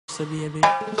so baby.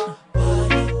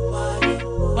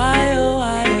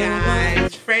 Why,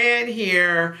 guys, Fran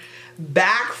here,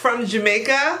 back from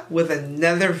Jamaica with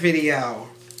another video.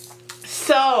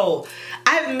 So,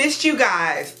 I have missed you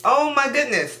guys. Oh my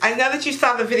goodness. I know that you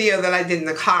saw the video that I did in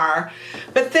the car,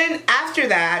 but then after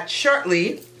that,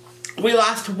 shortly, we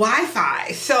lost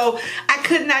Wi-Fi. So, I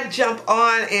could not jump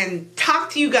on and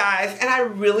talk to you guys, and I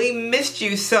really missed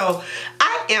you. So,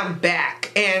 I am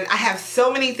back, and I have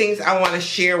so many things I want to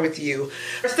share with you.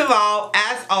 First of all,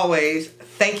 as always,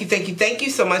 thank you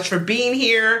so much for being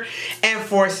here and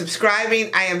for subscribing.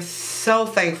 I am so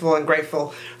thankful and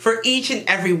grateful for each and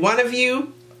every one of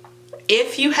you.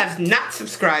 If you have not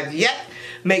subscribed yet,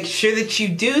 make sure that you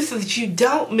do so that you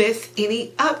don't miss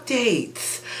any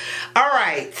updates.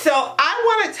 Alright, so I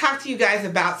want to talk to you guys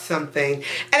about something,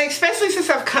 and especially since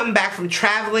I've come back from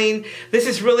traveling, this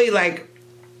is really like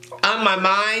on my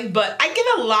mind, but I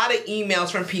get a lot of emails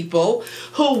from people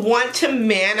who want to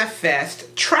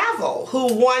manifest travel,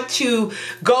 who want to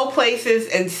go places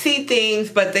and see things,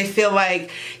 but they feel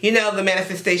like, you know, the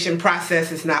manifestation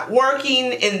process is not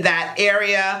working in that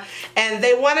area, and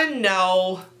they want to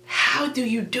know, how do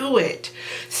you do it?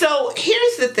 So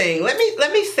here's the thing. Let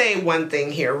me say one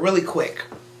thing here really quick.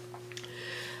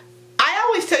 I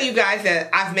always tell you guys that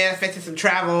I've manifested some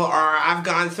travel or I've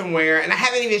gone somewhere, and I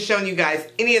haven't even shown you guys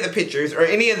any of the pictures or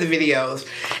any of the videos.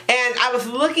 And I was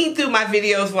looking through my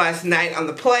videos last night on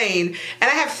the plane, and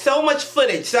I have so much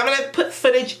footage. So I'm going to put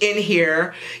footage in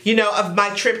here, you know, of my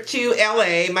trip to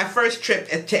LA, my first trip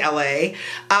to LA,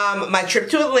 my trip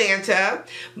to Atlanta,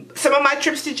 some of my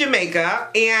trips to Jamaica,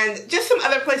 and just some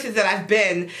other places that I've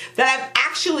been that I've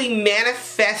actually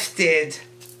manifested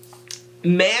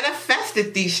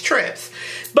these trips.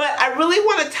 But I really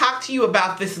want to talk to you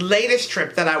about this latest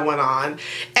trip that I went on,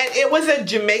 and it was a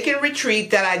Jamaican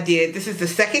retreat that I did. This is the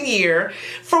second year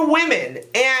for women,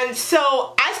 and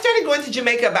so I started going to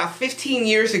Jamaica about 15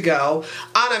 years ago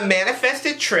on a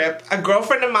manifested trip. A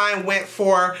girlfriend of mine went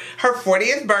for her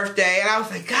 40th birthday, and I was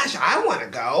like, gosh, I want to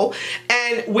go.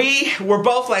 And we were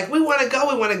both like, we want to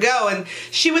go, and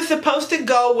she was supposed to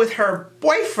go with her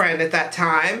boyfriend at that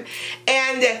time,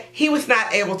 and he was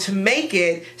not able to make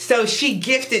it, so she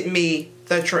gifted me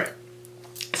the trip.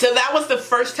 So that was the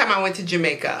first time I went to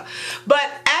Jamaica. But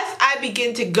as I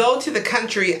began to go to the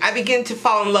country, I began to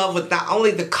fall in love with not only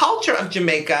the culture of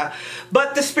Jamaica,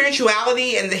 but the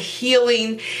spirituality and the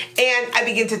healing. And I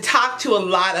began to talk to a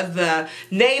lot of the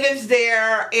natives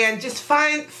there and just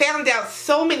found out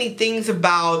so many things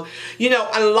about, you know,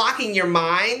 unlocking your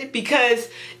mind. Because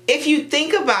if you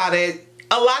think about it,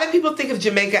 a lot of people think of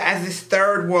Jamaica as this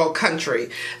third world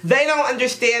country. They don't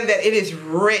understand that it is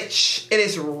rich. It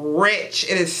is rich.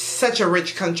 It is such a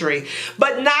rich country.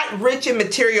 But not rich in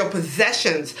material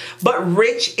possessions, but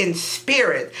rich in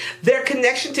spirit. Their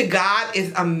connection to God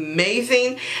is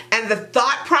amazing. And the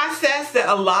thought process that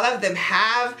a lot of them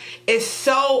have is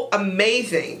so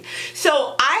amazing.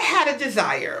 So I had a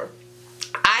desire.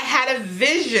 I had a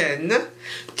vision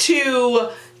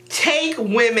to take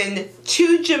women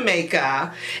to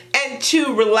Jamaica and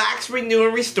to relax, renew,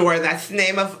 and restore. That's the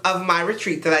name of my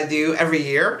retreat that I do every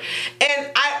year.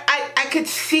 And I could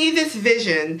see this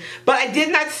vision, but I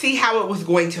did not see how it was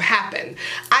going to happen.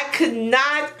 I could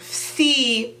not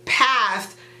see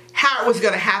past how it was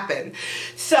going to happen.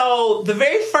 So the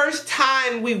very first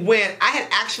time we went, I had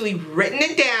actually written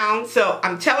it down. So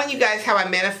I'm telling you guys how I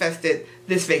manifested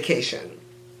this vacation.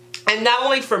 And not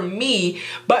only for me,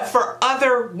 but for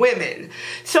other women.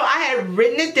 So I had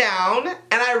written it down, and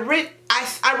I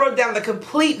wrote down the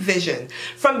complete vision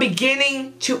from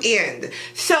beginning to end.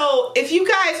 So if you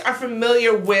guys are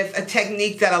familiar with a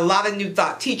technique that a lot of New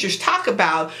Thought teachers talk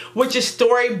about, which is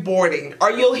storyboarding,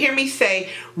 or you'll hear me say,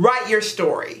 write your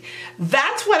story.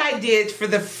 That's what I did for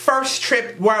the first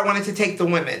trip where I wanted to take the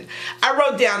women. I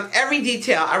wrote down every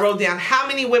detail. I wrote down how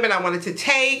many women I wanted to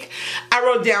take. I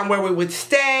wrote down where we would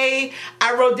stay.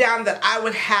 I wrote down that I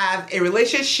would have a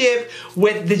relationship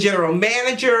with the general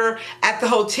manager at the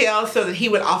hotel so that he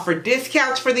would offer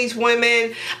discounts for these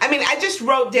women. I mean, I just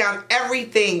wrote down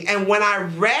everything, and when I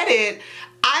read it,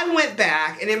 I went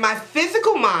back, and in my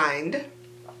physical mind,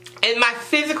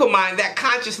 that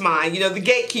conscious mind, you know, the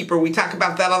gatekeeper, we talk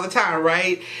about that all the time,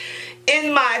 right?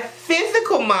 In my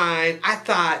physical mind, I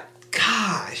thought,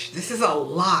 gosh, this is a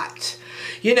lot.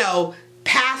 You know,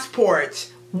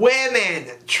 passports, women,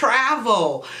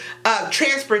 travel,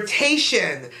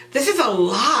 transportation. This is a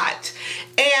lot.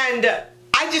 And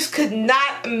I just could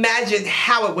not imagine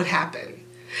how it would happen.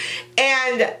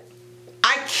 And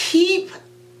I keep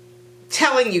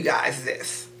telling you guys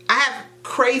this. I have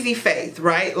crazy faith,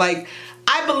 right? Like,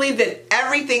 I believe that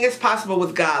everything is possible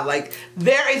with God. Like,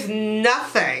 there is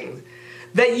nothing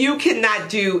that you cannot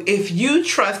do if you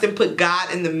trust and put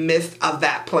God in the midst of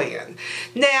that plan.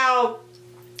 Now,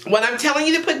 when I'm telling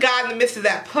you to put God in the midst of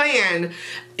that plan,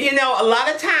 you know, a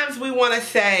lot of times we want to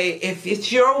say, if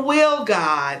it's your will,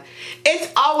 God,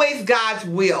 it's always God's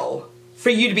will for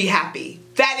you to be happy.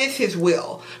 That is his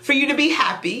will. For you to be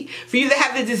happy, for you to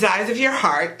have the desires of your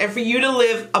heart, and for you to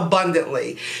live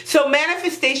abundantly. So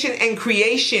manifestation and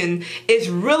creation is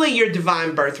really your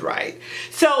divine birthright.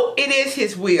 So it is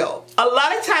his will. A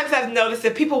lot of times I've noticed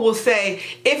that people will say,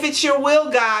 if it's your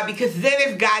will, God, because then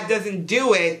if God doesn't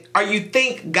do it, or you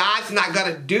think God's not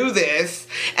going to do this,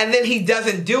 and then he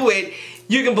doesn't do it,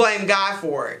 you can blame God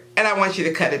for it. And I want you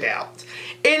to cut it out.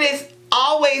 It is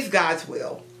always God's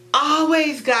will.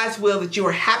 Always God's will that you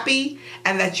are happy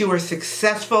and that you are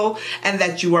successful and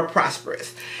that you are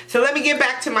prosperous. So let me get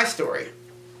back to my story.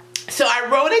 So I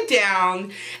wrote it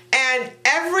down, and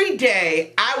every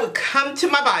day I would come to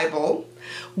my Bible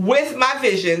with my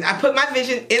vision. I put my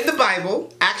vision in the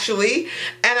Bible, actually,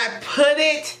 and I put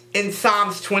it in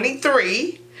Psalms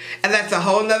 23, and that's a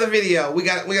whole nother video.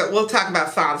 We'll talk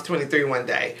about Psalms 23 one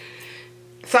day.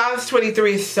 Psalms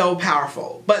 23 is so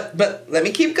powerful, but let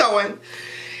me keep going.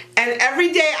 And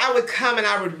every day I would come and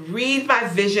I would read my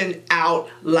vision out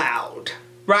loud,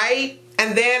 right?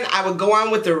 And then I would go on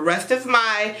with the rest of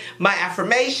my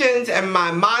affirmations and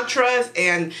my mantras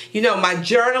and, you know, my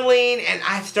journaling, and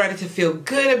I started to feel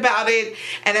good about it.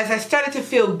 And as I started to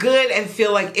feel good and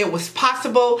feel like it was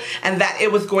possible and that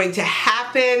it was going to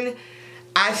happen,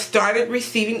 I started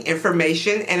receiving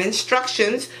information and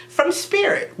instructions from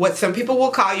spirit, what some people will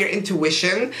call your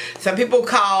intuition, some people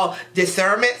call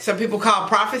discernment, some people call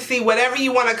prophecy, whatever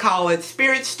you want to call it.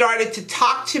 Spirit started to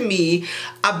talk to me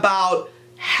about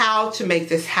how to make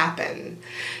this happen,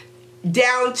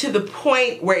 down to the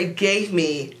point where it gave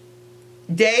me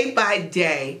day by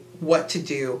day what to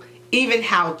do, even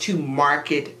how to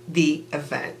market the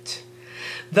event.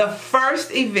 The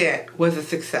first event was a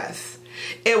success.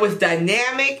 It was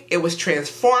dynamic, it was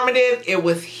transformative, it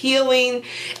was healing,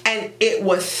 and it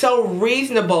was so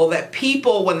reasonable that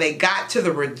people, when they got to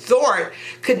the resort,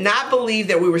 could not believe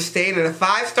that we were staying in a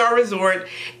 5-star resort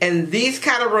in these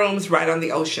kind of rooms right on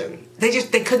the ocean.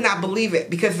 They could not believe it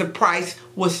because the price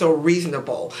was so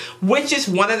reasonable, which is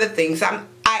one of the things I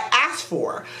asked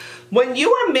for. When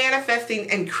you are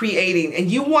manifesting and creating,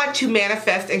 and you want to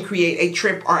manifest and create a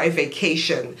trip or a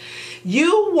vacation,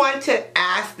 you want to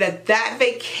ask that that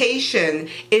vacation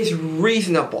is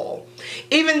reasonable.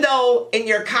 Even though in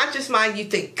your conscious mind you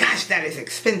think, gosh, that is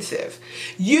expensive.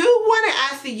 You want to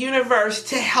ask the universe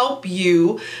to help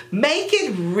you make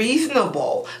it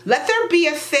reasonable. Let there be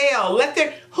a sale.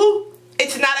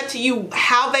 It's not up to you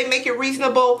how they make it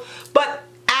reasonable, but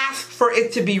ask for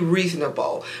it to be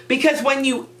reasonable. Because when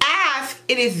you ask,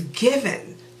 it is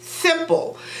given.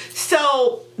 Simple.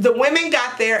 So the women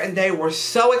got there and they were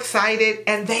so excited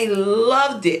and they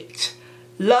loved it.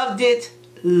 Loved it.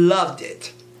 Loved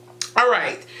it. All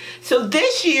right. So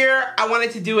this year I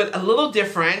wanted to do it a little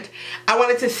different. I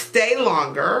wanted to stay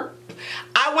longer.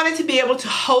 I wanted to be able to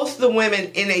host the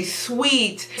women in a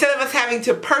suite instead of us having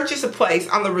to purchase a place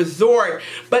on the resort,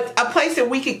 but a place that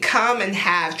we could come and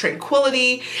have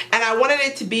tranquility. And I wanted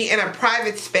it to be in a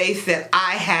private space that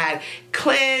I had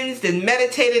cleansed and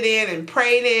meditated in and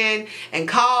prayed in and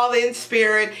called in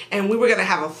spirit. And we were going to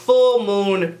have a full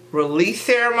moon release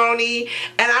ceremony.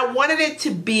 And I wanted it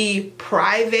to be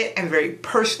private and very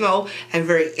personal and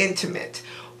very intimate.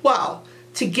 Well,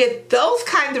 to get those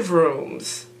kind of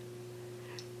rooms,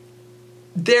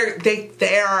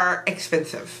 they are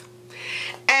expensive.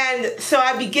 And so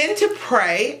I began to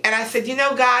pray and I said, you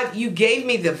know, God, you gave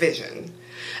me the vision.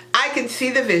 I can see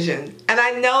the vision. And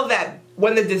I know that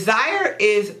when the desire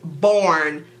is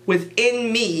born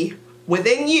within me,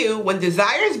 within you, when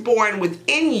desire is born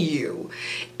within you,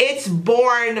 it's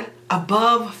born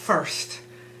above first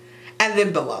and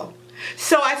then below.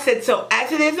 So I said, so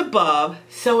as it is above,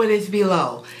 so it is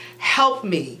below. Help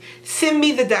me. Send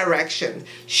me the direction.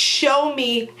 Show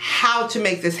me how to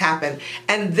make this happen.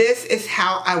 And this is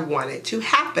how I want it to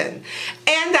happen.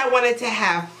 And I wanted to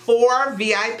have 4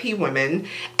 VIP women. And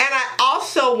I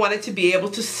also wanted to be able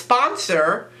to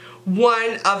sponsor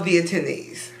one of the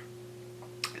attendees.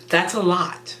 That's a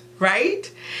lot,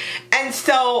 right? And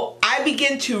so I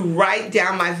began to write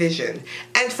down my vision.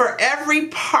 And for every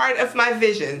part of my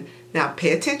vision, now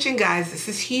pay attention, guys, this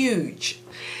is huge.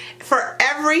 For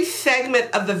every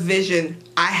segment of the vision,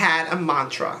 I had a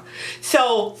mantra.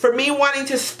 So for me wanting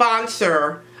to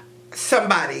sponsor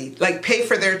somebody, like pay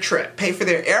for their trip, pay for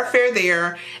their airfare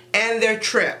there and their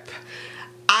trip,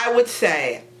 I would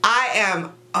say, I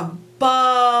am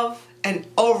above and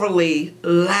overly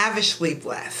lavishly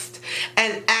blessed.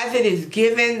 And as it is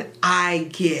given, I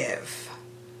give.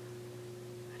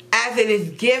 As it is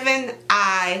given,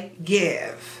 I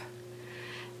give.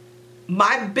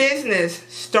 My business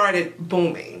started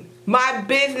booming. My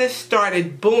business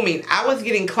started booming. I was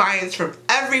getting clients from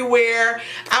everywhere.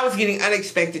 I was getting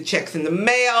unexpected checks in the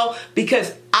mail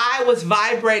because I was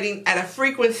vibrating at a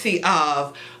frequency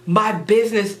of my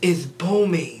business is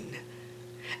booming.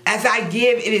 As I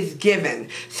give, it is given.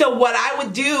 So what I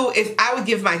would do is I would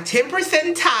give my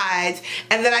 10% tithes,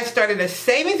 and then I started a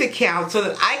savings account so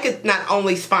that I could not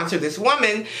only sponsor this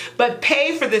woman, but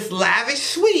pay for this lavish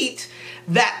suite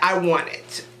that I wanted.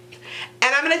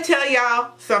 And I'm going to tell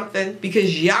y'all something,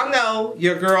 because y'all know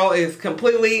your girl is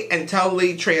completely and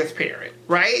totally transparent,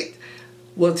 right?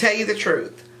 We'll tell you the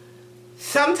truth.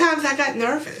 Sometimes I got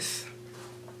nervous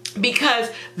because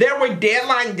there were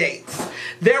deadline dates.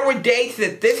 There were dates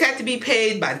that this had to be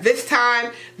paid by this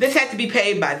time, this had to be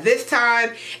paid by this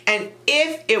time, and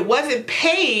if it wasn't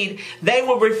paid, they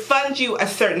will refund you a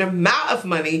certain amount of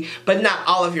money, but not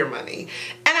all of your money.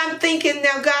 And I'm thinking,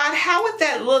 now God, how would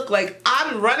that look? Like,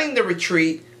 I'm running the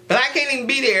retreat, but I can't even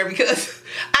be there because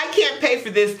I can't pay for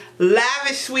this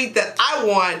lavish suite that I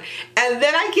want, and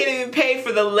then I can't even pay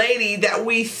for the lady that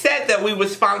we said that we would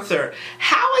sponsor.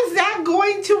 How is that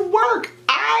going to work?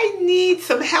 I need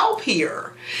some help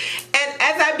here. And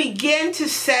as I begin to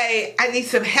say, I need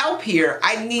some help here,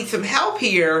 I need some help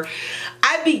here,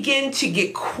 I begin to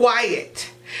get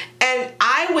quiet. And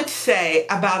I would say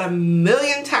about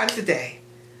 1,000,000 times a day,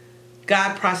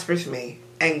 God prospers me,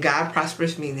 and God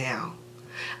prospers me now.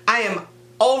 I am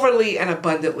overly and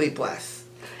abundantly blessed.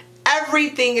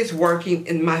 Everything is working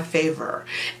in my favor.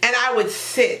 And I would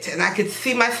sit and I could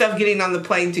see myself getting on the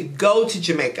plane to go to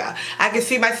Jamaica. I could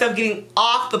see myself getting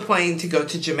off the plane to go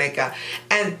to Jamaica.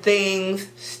 And things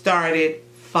started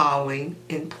falling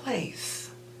in place.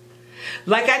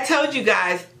 Like I told you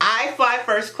guys, I fly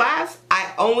first class.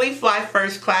 I only fly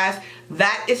first class.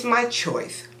 That is my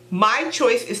choice. My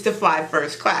choice is to fly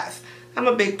first class. I'm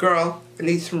a big girl. I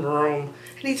need some room.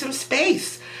 I need some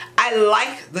space. I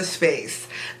like the space.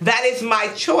 That is my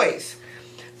choice.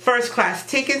 First class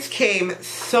tickets came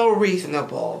so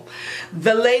reasonable.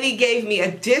 The lady gave me a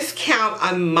discount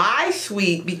on my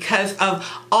suite because of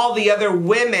all the other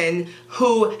women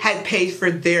who had paid for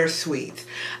their suites.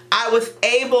 I was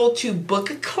able to book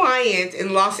a client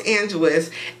in Los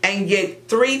Angeles and get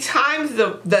 3 times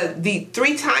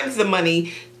the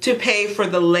money to pay for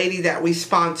the lady that we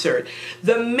sponsored.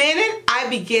 The minute I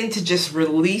begin to just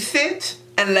release it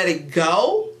and let it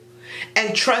go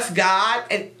and trust God,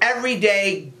 and every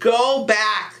day go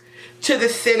back to the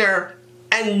center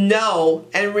and know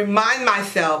and remind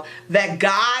myself that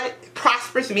God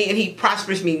prospers me and He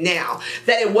prospers me now.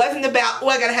 That it wasn't about, oh,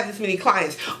 I gotta have this many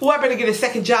clients. Oh, I better get a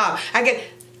second job.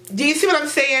 Do you see what I'm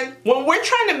saying? When we're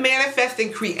trying to manifest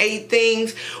and create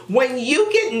things, when you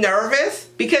get nervous,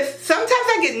 because sometimes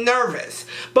I get nervous,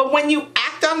 but when you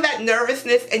act on that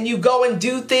nervousness and you go and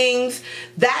do things,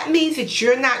 that means that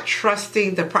you're not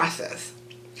trusting the process.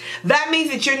 That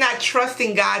means that you're not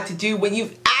trusting God to do what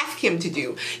you've asked Him to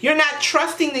do. You're not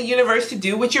trusting the universe to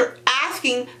do what you're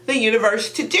asking the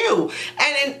universe to do.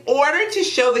 And in order to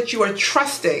show that you are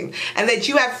trusting and that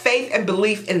you have faith and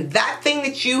belief in that thing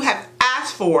that you have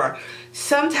asked for,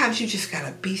 sometimes you just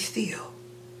gotta be still.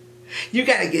 You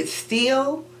gotta get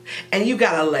still and you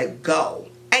gotta let go.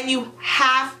 And you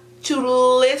have to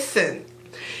listen.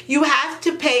 You have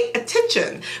to pay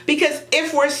attention, because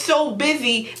if we're so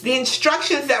busy, the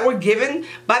instructions that we're given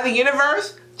by the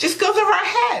universe just goes over our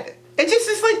head. It just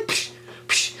is like psh,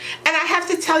 psh. And I have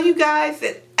to tell you guys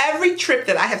that every trip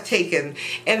that I have taken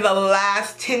in the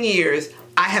last 10 years,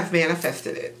 I have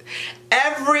manifested it.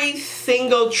 Every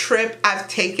single trip I've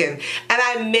taken, and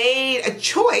I made a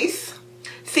choice.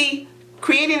 See,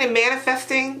 creating and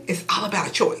manifesting is all about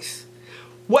a choice.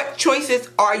 What choices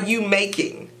are you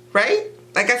making, right?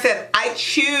 Like I said, I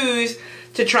choose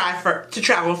to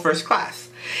travel first class.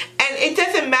 And it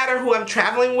doesn't matter who I'm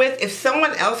traveling with. If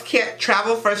someone else can't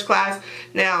travel first class,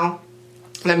 now,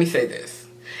 let me say this.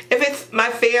 If it's my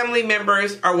family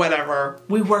members or whatever,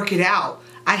 we work it out.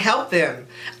 I help them.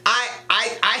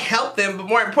 I help them, but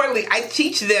more importantly, I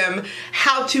teach them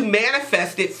how to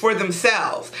manifest it for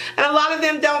themselves. And a lot of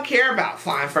them don't care about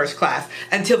flying first class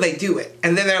until they do it.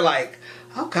 And then they're like,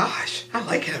 oh gosh, I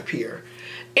like it up here.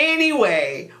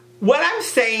 Anyway, what I'm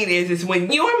saying is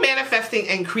when you are manifesting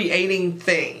and creating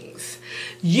things,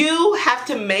 you have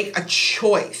to make a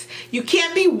choice. You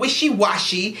can't be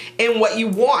wishy-washy in what you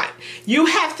want. You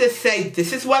have to say,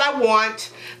 this is what I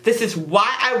want, this is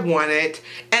why I want it,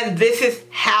 and this is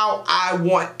how I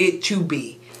want it to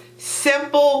be.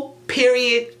 Simple,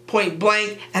 period, point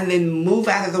blank, and then move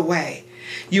out of the way.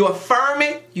 You affirm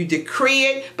it, you decree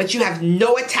it, but you have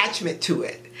no attachment to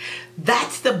it.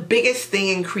 That's the biggest thing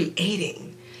in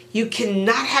creating. You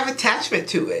cannot have attachment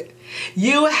to it.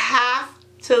 You have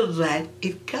to let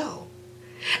it go.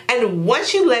 And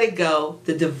once you let it go,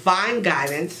 the divine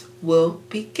guidance will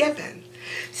be given.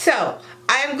 So,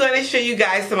 I am going to show you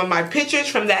guys some of my pictures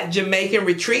from that Jamaican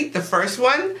retreat, the first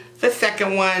one, the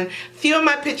second one, a few of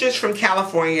my pictures from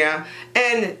California,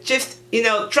 and just,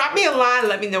 drop me a line,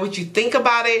 let me know what you think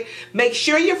about it. Make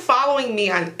sure you're following me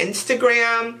on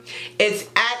Instagram. It's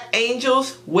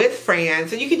 @AngelsWithFran.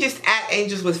 So you can just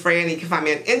 @AngelsWithFran. You can find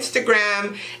me on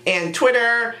Instagram and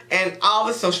Twitter and all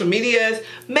the social medias.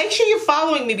 Make sure you're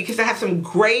following me because I have some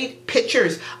great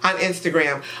pictures on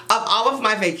Instagram of all of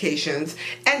my vacations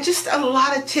and just a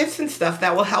lot of tips and stuff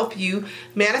that will help you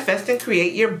manifest and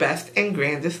create your best and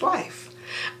grandest life.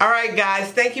 Alright guys,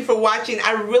 thank you for watching.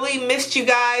 I really missed you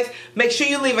guys. Make sure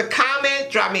you leave a comment,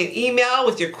 drop me an email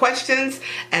with your questions,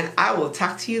 and I will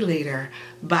talk to you later.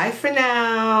 Bye for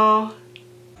now.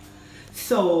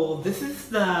 So this is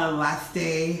the last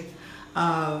day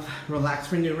of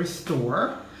Relax, Renew,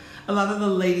 Restore. A lot of the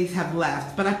ladies have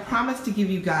left, but I promised to give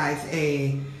you guys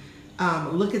a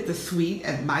look at the suite,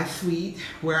 at my suite,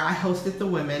 where I hosted the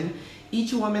women.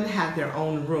 Each woman had their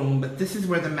own room, but this is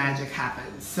where the magic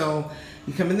happens. So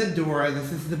you come in the door,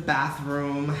 this is the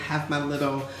bathroom, have my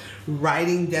little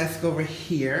writing desk over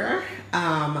here,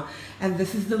 and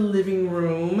this is the living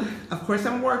room. Of course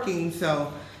I'm working,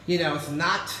 so it's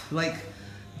not like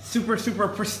super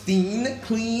pristine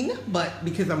clean, but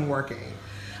because I'm working.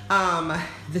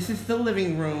 This is the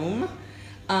living room.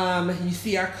 You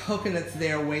see our coconuts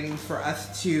there waiting for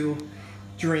us to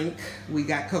drink. We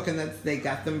got coconuts, they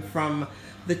got them from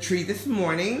the tree this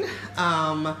morning,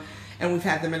 and we've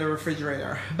had them in the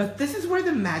refrigerator. But this is where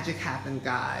the magic happened,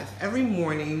 guys. Every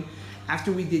morning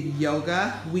after we did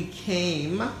yoga, we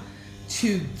came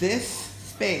to this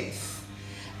space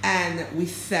and we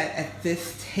sat at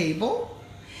this table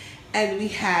and we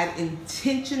had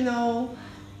intentional,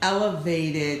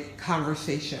 elevated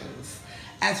conversations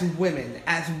as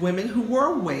women who were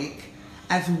awake,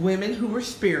 as women who were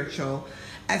spiritual,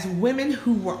 as women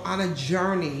who were on a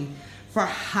journey for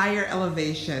higher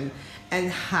elevation and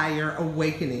higher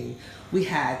awakening. We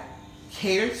had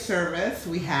catered service.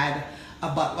 We had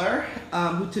a butler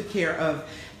who took care of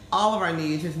all of our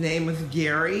needs. His name was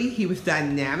Gary. He was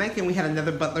dynamic, and we had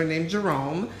another butler named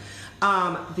Jerome.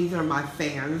 These are my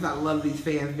fans. I love these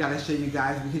fans. Gotta show you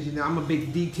guys because I'm a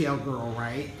big detail girl,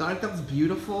 right? Thought that was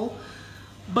beautiful.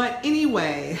 But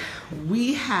anyway,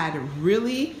 we had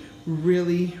really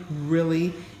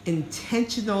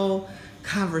intentional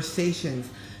conversations.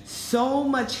 So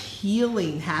much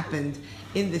healing happened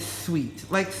in this suite,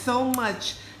 like so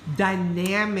much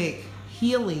dynamic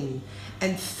healing,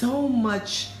 and so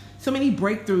many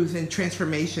breakthroughs and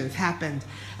transformations happened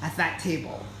at that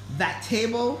table. That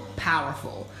table,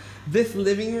 powerful. This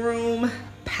living room,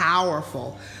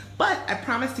 powerful. But I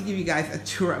promised to give you guys a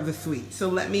tour of the suite, so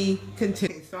let me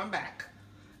continue. Okay, so I'm back.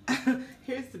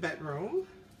 Here's the bedroom.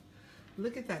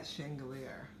 Look at that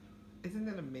chandelier. Isn't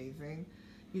that amazing?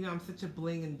 I'm such a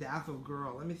bling and dazzle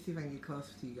girl. Let me see if I can get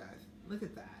closer to you guys. Look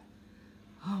at that.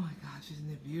 Oh my gosh, isn't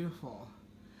it beautiful?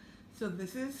 So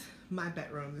this is my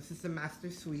bedroom. This is the master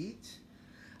suite.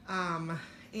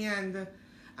 And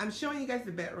I'm showing you guys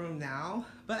the bedroom now,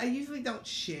 but I usually don't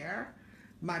share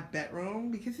my bedroom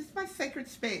because it's my sacred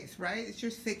space, right? It's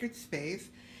your sacred space.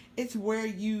 It's where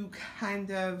you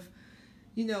kind of,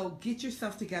 get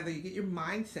yourself together. You get your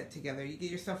mindset together. You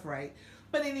get yourself right.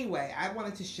 But anyway, I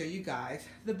wanted to show you guys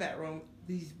the bedroom.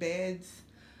 These beds,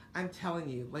 I'm telling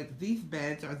you, like these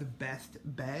beds are the best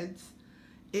beds.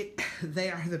 They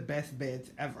are the best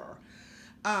beds ever.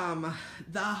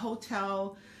 The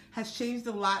hotel has changed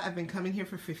a lot. I've been coming here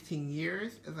for 15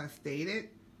 years, as I stated,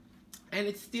 and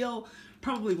it's still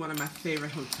probably one of my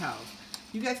favorite hotels.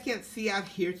 You guys can't see out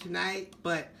here tonight,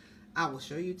 but I will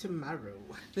show you to my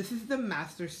room. This is the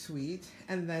master suite,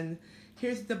 and then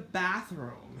here's the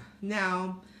bathroom.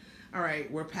 Now, all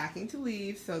right, we're packing to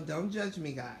leave, so don't judge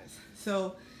me, guys.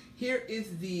 So here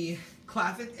is the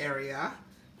closet area.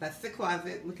 That's the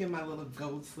closet. Look at my little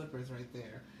gold slippers right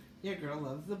there. Your girl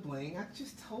loves the bling. I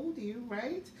just told you,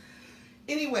 right?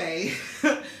 Anyway,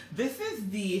 this is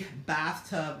the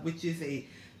bathtub, which is a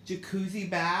jacuzzi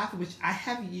bath, which I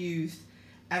have used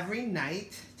every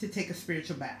night to take a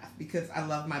spiritual bath because I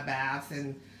love my baths,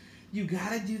 and You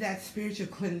gotta do that spiritual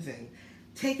cleansing.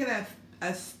 Taking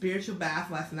a spiritual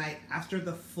bath last night after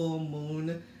the full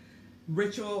moon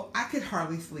ritual, I could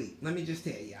hardly sleep. Let me just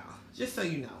tell y'all, just so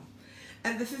you know.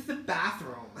 And this is the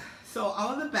bathroom. So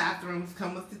all of the bathrooms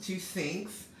come with the 2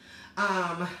 sinks.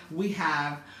 We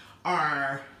have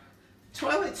our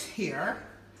toilets here.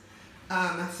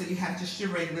 So you have just your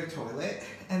regular toilet,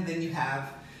 and then you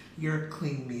have your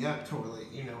clean me up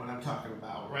toilet. You know what I'm talking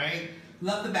about, right?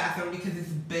 Love the bathroom because it's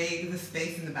big. The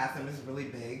space in the bathroom is really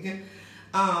big.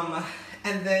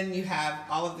 And then you have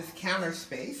all of this counter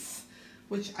space,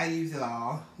 which I use it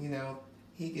all. You know,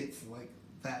 he gets like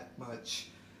that much,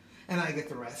 and I get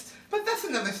the rest. But that's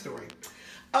another story.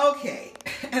 Okay,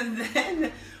 and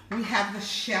then we have the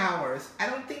showers. I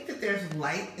don't think that there's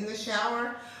light in the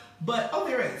shower, but, oh,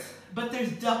 there is. But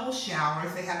there's double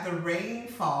showers. They have the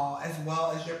rainfall as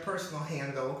well as your personal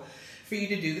handle for you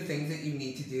to do the things that you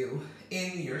need to do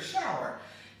in your shower.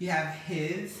 You have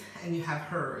his and you have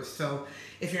hers. So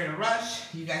if you're in a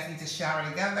rush, you guys need to shower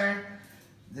together,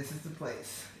 this is the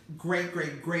place. Great,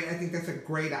 great, great. I think that's a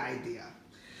great idea.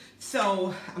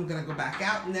 So I'm gonna go back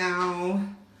out now.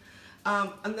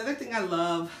 Another thing I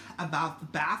love about the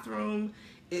bathroom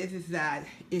is that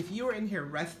if you're in here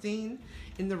resting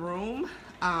in the room,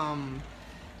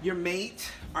 your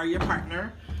mate or your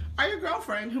partner or your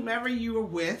girlfriend, whomever you are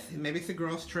with, maybe it's a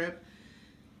girls trip,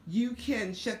 you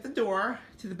can shut the door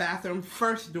to the bathroom,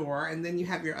 first door, and then you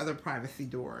have your other privacy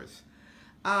doors.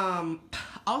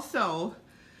 Also,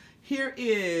 here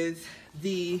is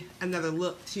another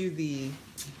look to the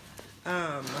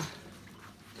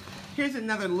here's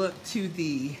another look to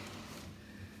the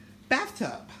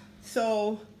bathtub.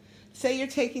 So say you're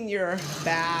taking your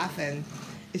bath and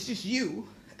it's just you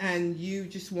and you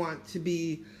just want to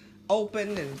be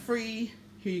open and free.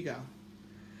 Here you go.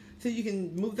 So you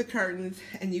can move the curtains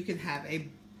and you can have a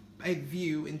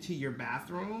view into your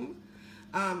bathroom.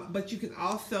 But you can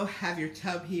also have your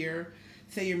tub here.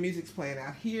 Say your music's playing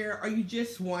out here, or you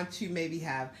just want to maybe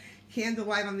have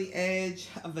candlelight on the edge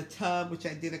of the tub, which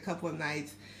I did a couple of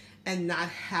nights, and not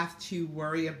have to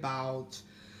worry about,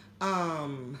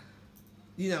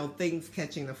 you know, things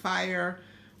catching the fire,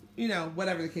 you know,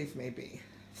 whatever the case may be.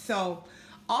 So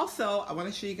also, I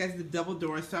want to show you guys the double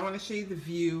doors. So I want to show you the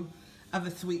view of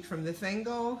the suite from this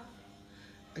angle.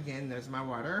 Again, there's my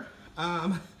water.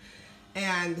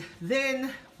 And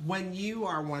then when you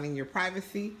are wanting your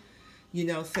privacy, you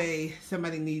know, say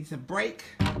somebody needs a break,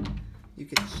 you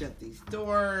can shut these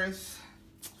doors.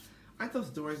 Aren't those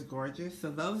doors gorgeous?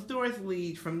 So those doors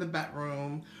lead from the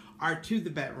bedroom or to the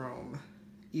bedroom.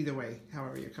 Either way,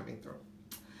 however you're coming through.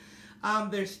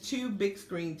 There's 2 big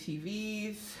screen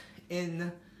TVs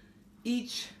in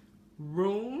each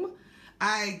room.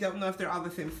 I don't know if they're all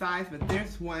the same size, but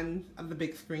there's one of the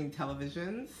big screen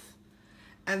televisions.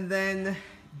 And then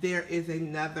there is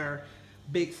another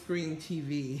big screen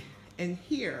TV in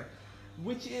here,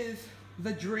 which is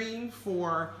the dream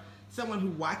for someone who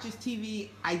watches TV.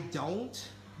 I don't,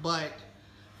 but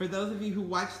for those of you who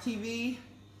watch TV,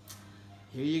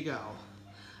 here you go.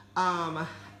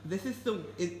 This is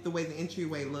the way the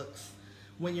entryway looks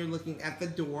when you're looking at the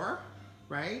door,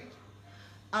 right?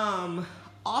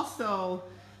 Also,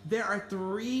 there are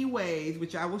 3 ways,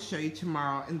 which I will show you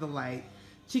tomorrow in the light,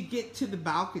 to get to the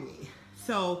balcony.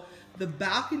 So the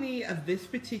balcony of this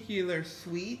particular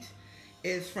suite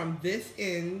is from this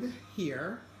end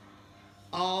here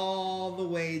all the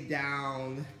way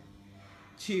down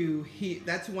to here.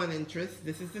 That's one entrance.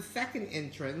 This is the second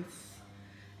entrance.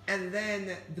 And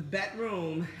then the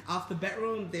bedroom, off the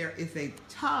bedroom, there is a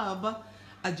tub,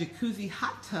 a jacuzzi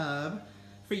hot tub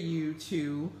for you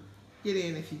to get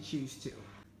in if you choose to.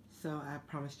 So I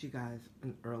promised you guys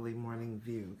an early morning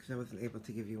view because I wasn't able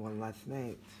to give you one last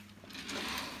night.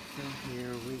 So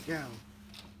here we go.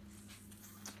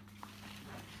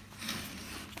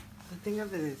 The thing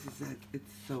of it is that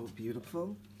it's so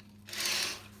beautiful.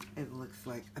 It looks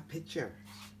like a picture.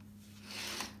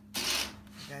 You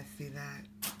guys see that?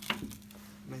 I'm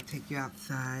gonna take you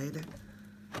outside.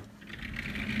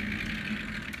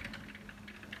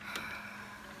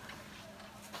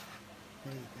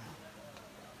 There you go.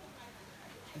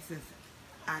 This is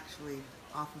actually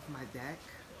off of my deck.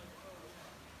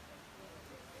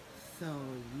 So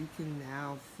you can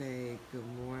now say, good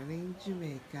morning,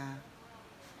 Jamaica.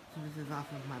 So this is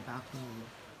off of my balcony.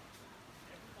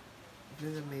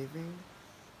 Isn't it amazing?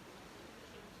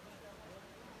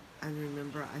 And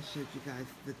remember, I showed you guys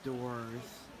the doors.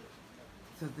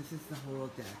 So this is the whole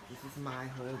deck. This is my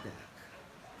whole deck.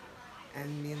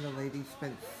 And me and the ladies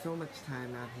spent so much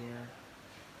time out here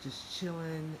just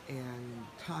chilling and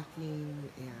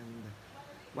talking and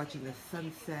watching the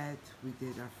sunset. We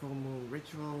did our full moon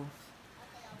rituals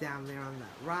down there on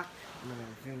that rock. I'm going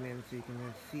to zoom in so you can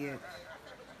really see it.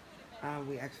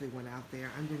 We actually went out there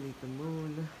underneath the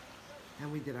moon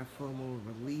and we did our full moon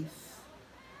release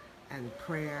and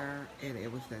prayer, and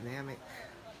it was dynamic.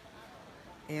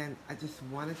 And I just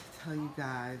wanted to tell you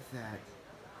guys that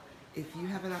if you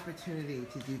have an opportunity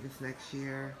to do this next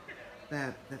year,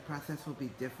 that the process will be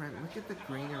different. Look at the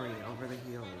greenery over the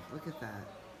hills. Look at that.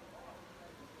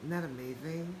 Isn't that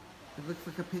amazing? It looks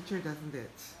like a picture, doesn't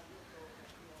it?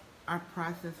 Our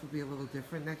process will be a little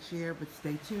different next year, but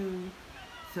stay tuned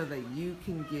so that you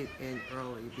can get in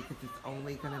early, because it's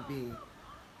only going to be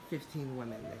 15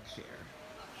 women next year.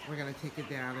 We're going to take it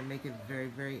down and make it very,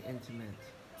 very intimate.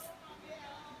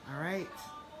 All right.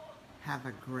 Have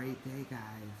a great day, guys.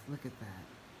 Look at that.